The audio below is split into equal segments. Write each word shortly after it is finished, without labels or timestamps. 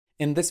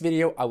In this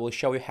video, I will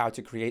show you how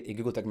to create a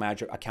Google Tag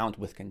Manager account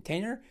with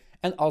container,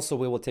 and also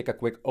we will take a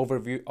quick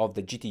overview of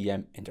the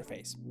GTM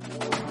interface.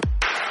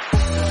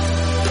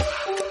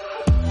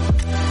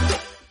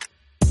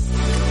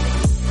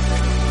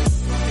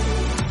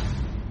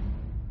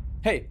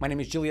 Hey, my name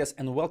is Julius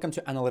and welcome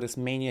to Analytics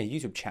Mania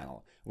YouTube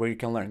channel, where you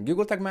can learn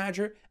Google Tag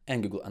Manager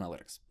and Google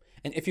Analytics.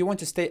 And if you want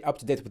to stay up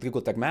to date with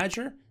Google Tag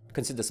Manager,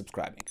 consider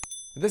subscribing.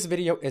 This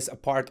video is a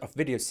part of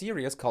video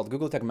series called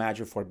Google Tag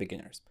Manager for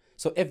Beginners.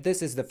 So if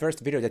this is the first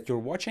video that you're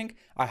watching,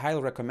 I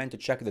highly recommend to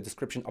check the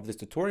description of this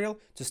tutorial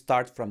to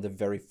start from the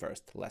very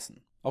first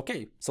lesson.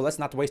 Okay, so let's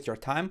not waste your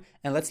time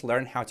and let's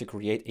learn how to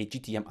create a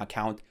GTM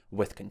account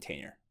with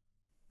container.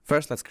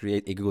 First, let's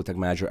create a Google Tag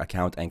Manager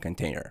account and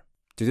container.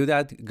 To do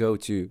that, go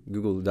to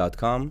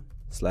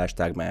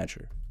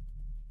google.com/tagmanager.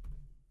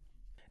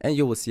 And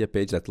you will see a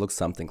page that looks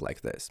something like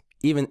this.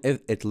 Even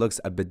if it looks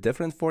a bit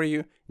different for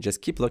you,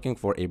 just keep looking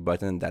for a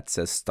button that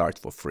says Start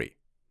for Free.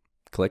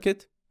 Click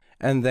it,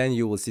 and then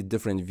you will see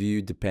different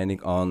view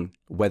depending on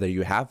whether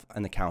you have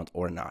an account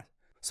or not.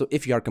 So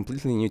if you are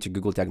completely new to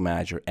Google Tag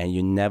Manager and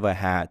you never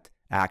had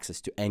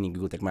access to any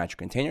Google Tag Manager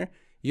container,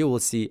 you will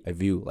see a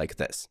view like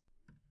this.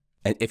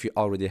 And if you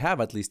already have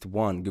at least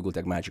one Google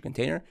Tag Manager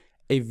container,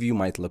 a view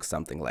might look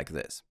something like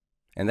this.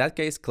 In that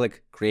case,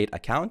 click Create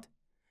Account,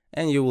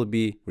 and you will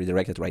be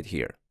redirected right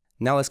here.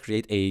 Now let's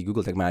create a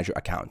Google Tag Manager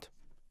account.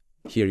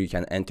 Here you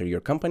can enter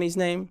your company's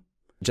name.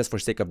 Just for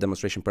sake of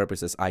demonstration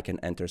purposes, I can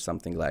enter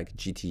something like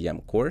GTM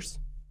course.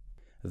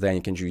 Then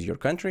you can choose your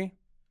country.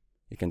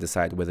 You can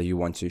decide whether you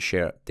want to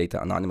share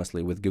data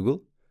anonymously with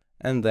Google.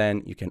 And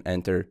then you can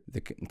enter the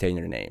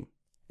container name.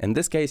 In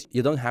this case,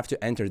 you don't have to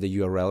enter the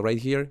URL right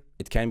here.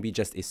 It can be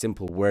just a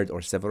simple word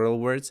or several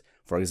words.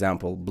 For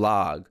example,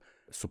 blog,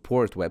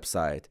 support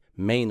website,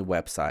 main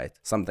website,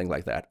 something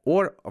like that.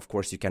 Or, of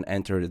course, you can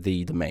enter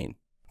the domain.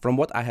 From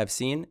what I have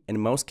seen, in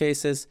most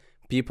cases,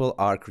 people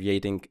are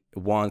creating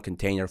one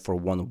container for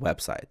one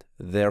website.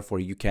 Therefore,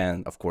 you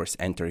can, of course,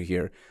 enter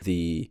here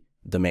the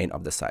domain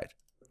of the site.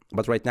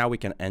 But right now, we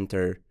can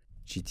enter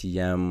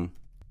GTM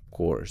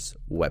course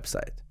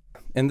website.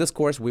 In this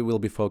course, we will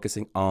be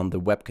focusing on the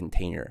web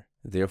container.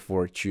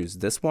 Therefore, choose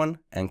this one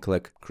and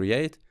click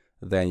Create.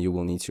 Then you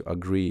will need to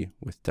agree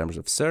with terms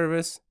of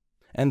service.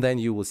 And then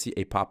you will see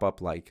a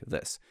pop-up like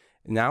this.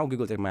 Now,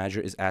 Google Tag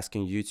Manager is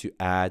asking you to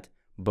add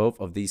both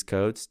of these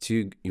codes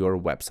to your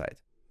website.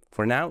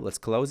 For now, let's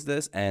close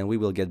this and we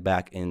will get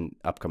back in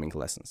upcoming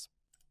lessons.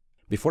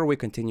 Before we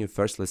continue,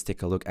 first let's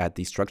take a look at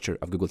the structure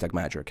of Google Tag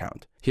Manager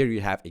account. Here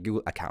you have a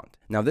Google account.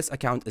 Now this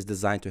account is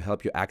designed to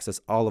help you access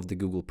all of the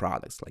Google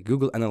products like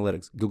Google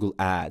Analytics, Google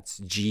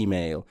Ads,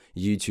 Gmail,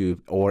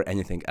 YouTube, or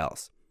anything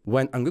else.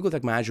 When on Google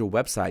Tag Manager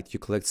website, you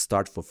click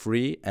Start for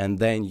Free and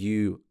then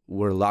you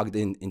were logged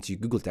into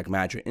Google Tag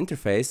Manager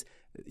interface,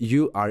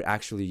 you are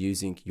actually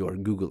using your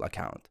Google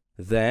account.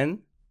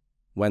 Then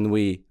when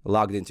we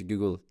logged into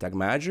Google Tag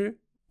Manager,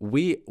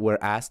 we were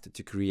asked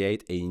to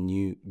create a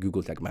new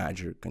Google Tag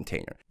Manager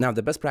container. Now,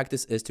 the best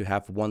practice is to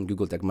have one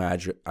Google Tag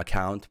Manager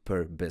account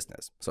per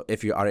business. So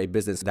if you are a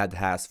business that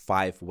has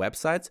 5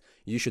 websites,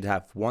 you should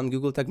have one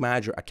Google Tag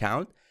Manager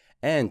account.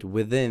 And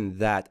within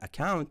that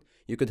account,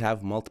 you could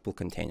have multiple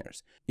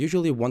containers.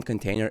 Usually one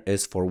container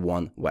is for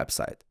one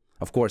website.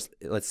 Of course,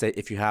 let's say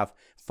if you have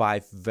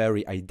 5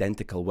 very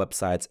identical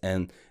websites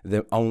and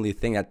the only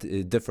thing that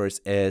differs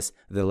is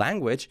the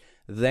language,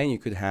 then you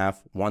could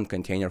have one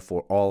container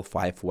for all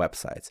 5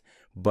 websites.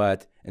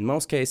 But in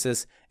most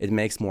cases, it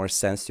makes more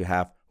sense to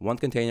have one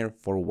container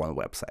for one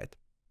website.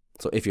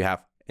 So if you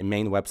have a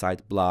main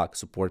website, blog,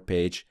 support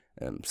page,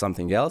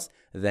 something else,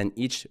 then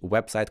each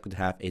website could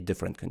have a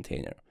different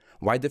container.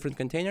 Why different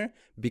container?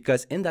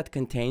 Because in that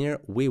container,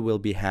 we will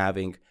be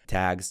having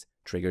tags,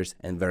 triggers,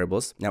 and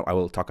variables. Now I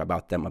will talk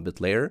about them a bit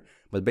later,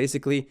 but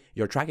basically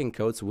your tracking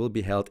codes will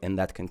be held in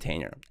that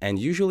container. And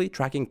usually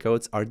tracking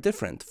codes are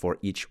different for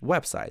each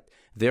website.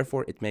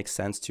 Therefore, it makes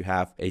sense to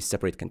have a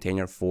separate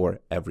container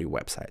for every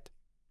website.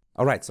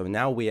 All right, so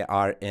now we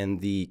are in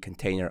the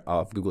container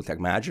of Google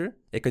Tag Manager.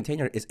 A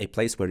container is a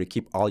place where you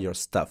keep all your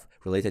stuff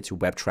related to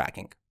web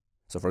tracking.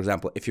 So for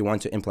example, if you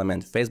want to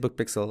implement Facebook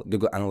Pixel,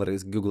 Google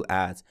Analytics, Google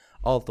Ads,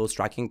 all of those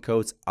tracking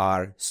codes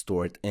are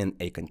stored in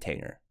a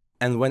container.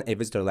 And when a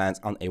visitor lands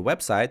on a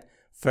website,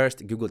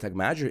 first Google Tag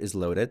Manager is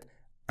loaded.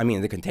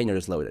 The container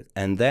is loaded.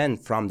 And then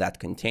from that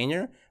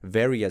container,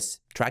 various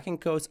tracking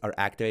codes are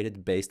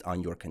activated based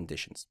on your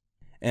conditions.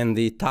 In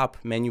the top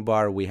menu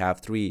bar, we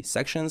have 3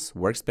 sections: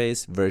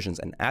 Workspace, Versions,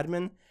 and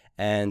Admin.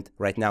 And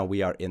right now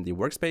we are in the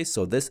Workspace.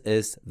 So this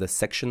is the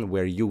section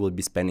where you will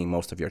be spending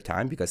most of your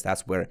time because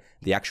that's where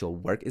the actual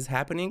work is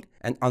happening.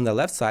 And on the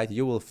left side,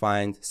 you will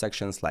find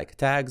sections like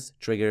tags,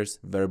 triggers,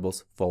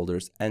 variables,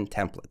 folders, and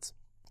templates.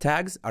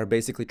 Tags are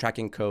basically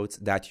tracking codes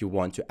that you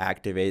want to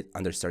activate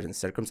under certain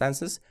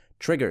circumstances.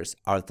 Triggers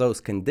are those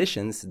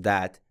conditions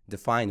that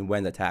define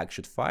when the tag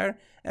should fire,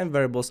 and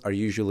variables are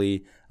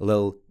usually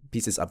little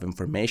pieces of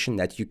information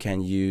that you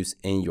can use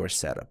in your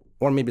setup,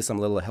 or maybe some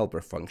little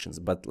helper functions,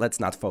 but let's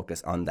not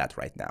focus on that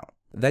right now.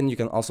 Then you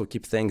can also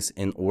keep things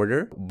in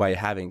order by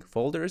having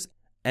folders.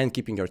 and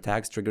keeping your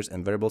tags, triggers,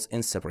 and variables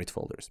in separate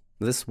folders.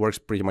 This works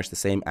pretty much the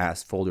same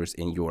as folders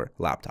in your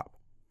laptop.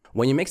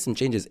 When you make some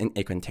changes in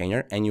a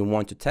container and you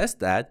want to test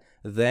that,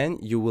 then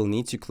you will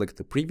need to click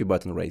the preview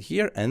button right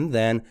here, and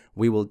then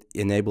we will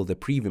enable the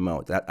preview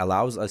mode that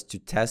allows us to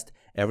test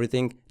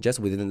everything just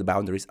within the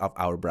boundaries of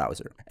our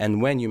browser.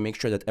 And when you make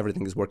sure that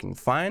everything is working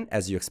fine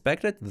as you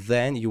expected,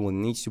 then you will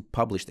need to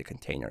publish the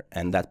container.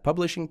 And that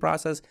publishing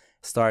process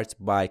starts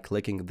by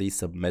clicking the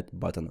submit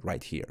button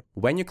right here.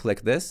 When you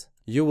click this,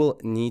 you will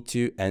need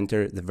to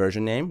enter the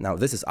version name. Now,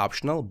 this is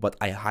optional, but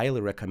I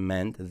highly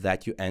recommend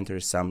that you enter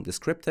some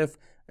descriptive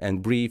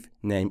and brief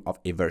name of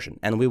a version.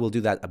 And we will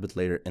do that a bit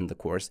later in the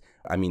course.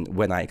 I mean,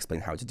 when I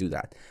explain how to do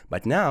that.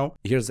 But now,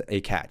 here's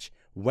a catch.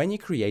 When you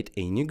create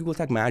a new Google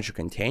Tag Manager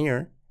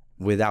container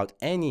without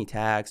any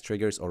tags,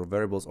 triggers, or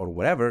variables or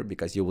whatever,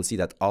 because you will see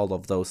that all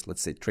of those,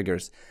 let's say,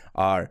 triggers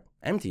are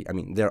empty. I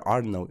mean, there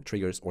are no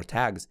triggers or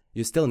tags.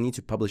 You still need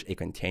to publish a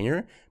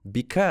container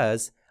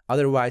because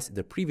otherwise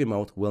the preview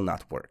mode will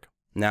not work.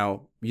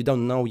 Now, you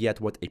don't know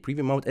yet what a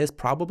preview mode is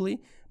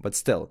probably, but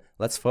still,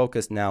 let's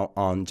focus now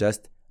on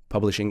just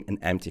publishing an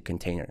empty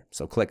container.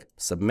 So click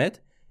submit.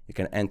 You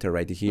can enter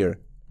right here,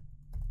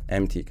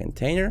 empty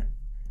container,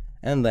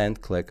 and then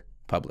click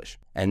publish.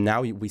 And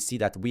now we see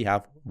that we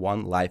have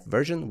one live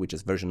version, which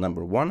is version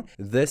number 1.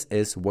 This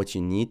is what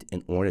you need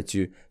in order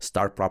to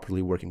start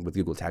properly working with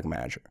Google Tag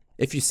Manager.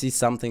 If you see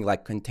something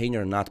like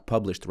container not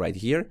published right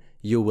here,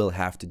 you will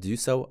have to do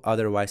so,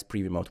 otherwise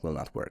preview mode will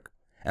not work.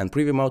 And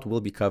preview mode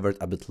will be covered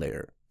a bit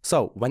later.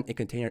 So when a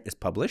container is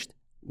published,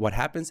 what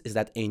happens is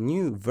that a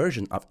new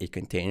version of a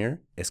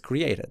container is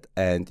created,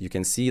 and you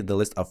can see the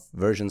list of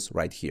versions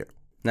right here.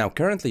 Now,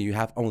 currently you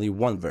have only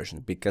one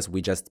version because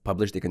we just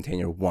published the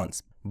container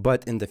once.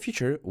 But in the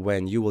future,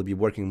 when you will be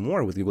working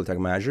more with Google Tag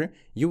Manager,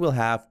 you will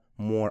have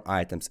more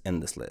items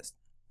in this list.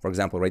 For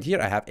example, right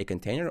here, I have a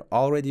container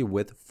already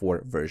with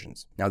 4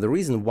 versions. Now, the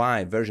reason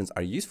why versions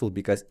are useful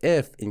because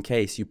if in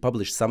case you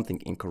publish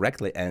something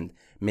incorrectly and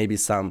maybe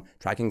some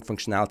tracking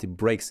functionality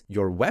breaks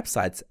your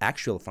website's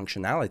actual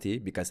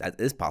functionality, because that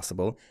is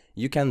possible,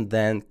 you can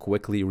then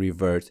quickly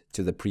revert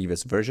to the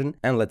previous version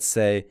and let's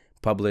say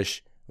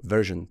publish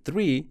version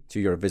 3 to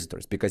your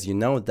visitors because you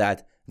know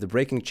that the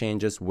breaking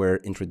changes were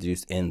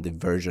introduced in the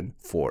version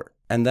 4.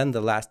 And then the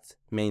last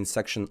main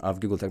section of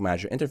Google Tag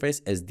Manager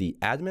interface is the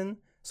admin.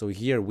 So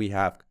here we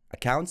have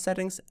account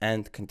settings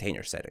and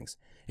container settings.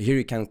 Here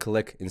you can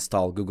click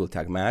install Google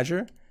Tag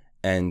Manager,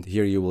 and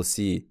here you will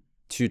see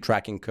 2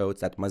 tracking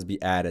codes that must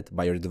be added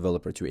by your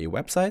developer to a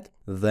website.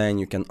 Then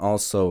you can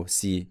also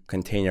see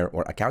container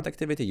or account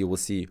activity. You will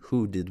see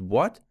who did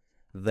what.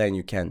 Then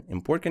you can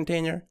import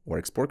container or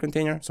export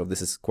container. So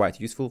this is quite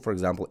useful. For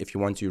example, if you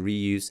want to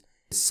reuse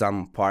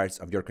some parts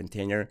of your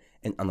container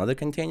in another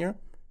container,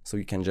 so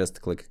you can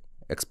just click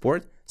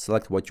export,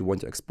 select what you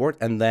want to export,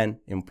 and then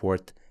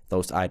import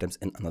those items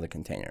in another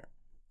container.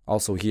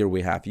 Also here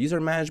we have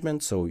user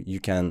management, so you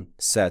can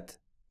set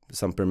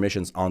some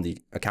permissions on the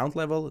account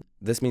level.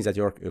 This means that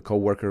your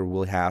coworker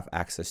will have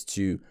access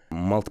to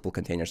multiple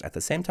containers at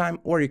the same time,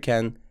 or you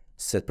can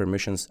set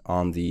permissions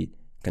on the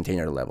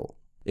container level.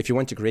 If you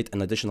want to create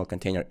an additional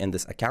container in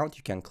this account,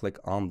 you can click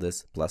on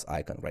this plus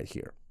icon right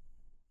here.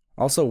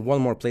 Also,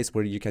 one more place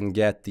where you can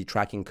get the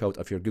tracking code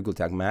of your Google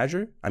Tag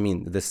Manager, I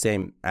mean the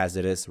same as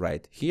it is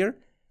right here,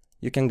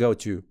 you can go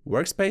to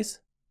Workspace,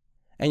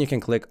 and you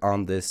can click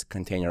on this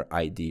container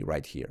ID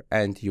right here.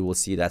 And you will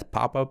see that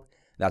pop-up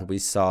that we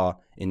saw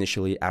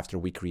initially after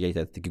we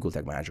created the Google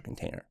Tag Manager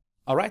container.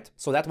 All right,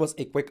 so that was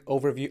a quick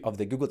overview of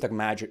the Google Tag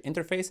Manager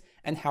interface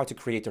and how to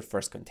create your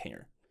first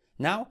container.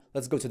 Now,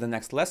 let's go to the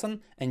next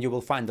lesson, and you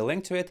will find the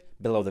link to it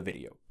below the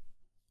video.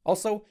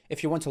 Also,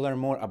 if you want to learn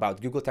more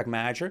about Google Tag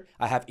Manager,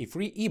 I have a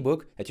free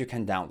ebook that you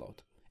can download.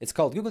 It's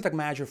called Google Tag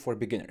Manager for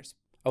Beginners.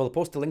 I will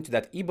post a link to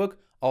that ebook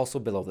also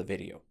below the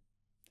video.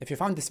 If you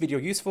found this video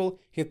useful,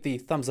 hit the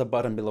thumbs up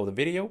button below the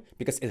video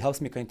because it helps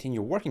me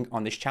continue working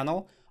on this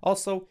channel.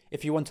 Also,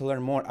 if you want to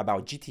learn more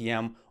about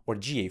GTM or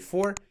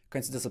GA4,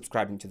 consider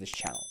subscribing to this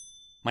channel.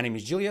 My name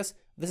is Julius,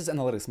 this is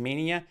Analytics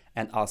Mania,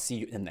 and I'll see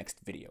you in the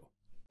next video.